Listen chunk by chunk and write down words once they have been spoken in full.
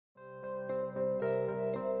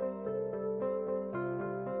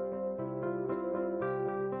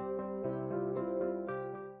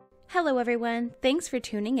Hello everyone, thanks for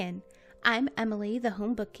tuning in. I'm Emily, the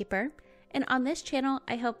home bookkeeper, and on this channel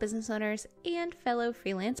I help business owners and fellow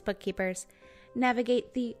freelance bookkeepers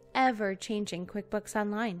navigate the ever-changing QuickBooks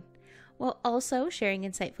Online, while also sharing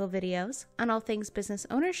insightful videos on all things business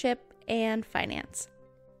ownership and finance.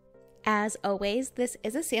 As always, this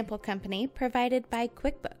is a sample company provided by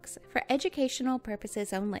QuickBooks for educational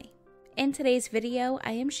purposes only. In today's video,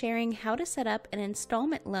 I am sharing how to set up an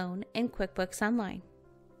installment loan in QuickBooks Online.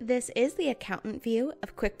 This is the accountant view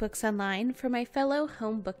of QuickBooks Online for my fellow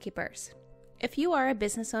home bookkeepers. If you are a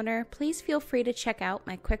business owner, please feel free to check out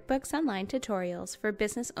my QuickBooks Online tutorials for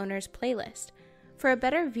business owners playlist for a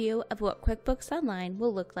better view of what QuickBooks Online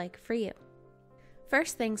will look like for you.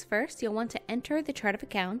 First things first, you'll want to enter the chart of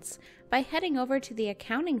accounts by heading over to the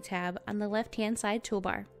Accounting tab on the left-hand side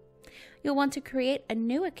toolbar. You'll want to create a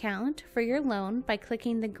new account for your loan by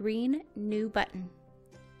clicking the green New button.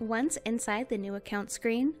 Once inside the New Account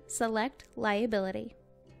screen, select Liability.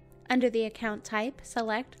 Under the account type,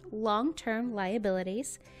 select Long-Term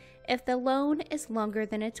Liabilities if the loan is longer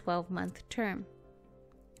than a 12-month term.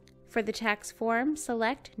 For the tax form,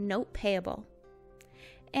 select Note Payable,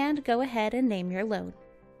 and go ahead and name your loan.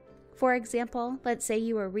 For example, let's say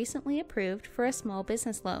you were recently approved for a small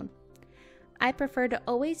business loan. I prefer to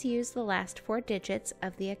always use the last 4 digits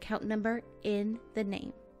of the account number in the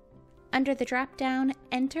name. Under the drop-down,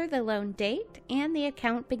 enter the loan date and the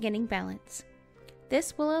account beginning balance.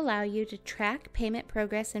 This will allow you to track payment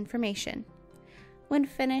progress information. When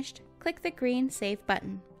finished, click the green Save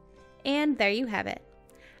button. And there you have it,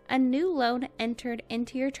 a new loan entered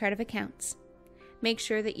into your chart of accounts. Make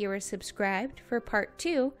sure that you are subscribed for part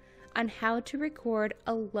 2 on how to record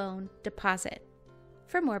a loan deposit.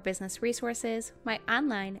 For more business resources, my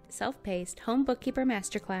online self-paced home bookkeeper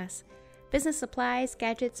masterclass, business supplies,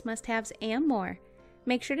 gadgets, must-haves, and more,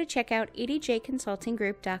 make sure to check out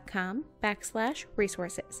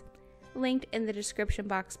edjconsultinggroup.com/resources, linked in the description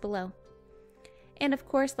box below. And of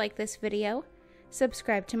course, like this video,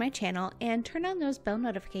 subscribe to my channel and turn on those bell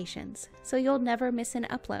notifications so you'll never miss an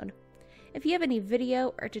upload. If you have any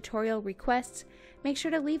video or tutorial requests, make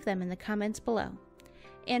sure to leave them in the comments below.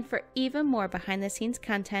 And for even more behind-the-scenes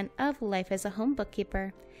content of life as a home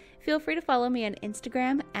bookkeeper, feel free to follow me on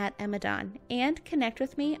Instagram @EmmaDawn and connect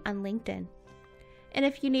with me on LinkedIn. And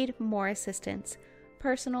if you need more assistance,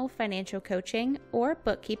 personal financial coaching, or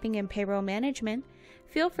bookkeeping and payroll management,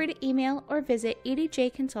 feel free to email or visit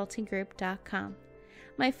edjconsultinggroup.com.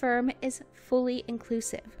 My firm is fully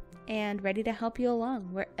inclusive and ready to help you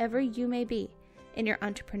along wherever you may be in your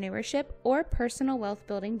entrepreneurship or personal wealth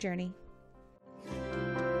building journey.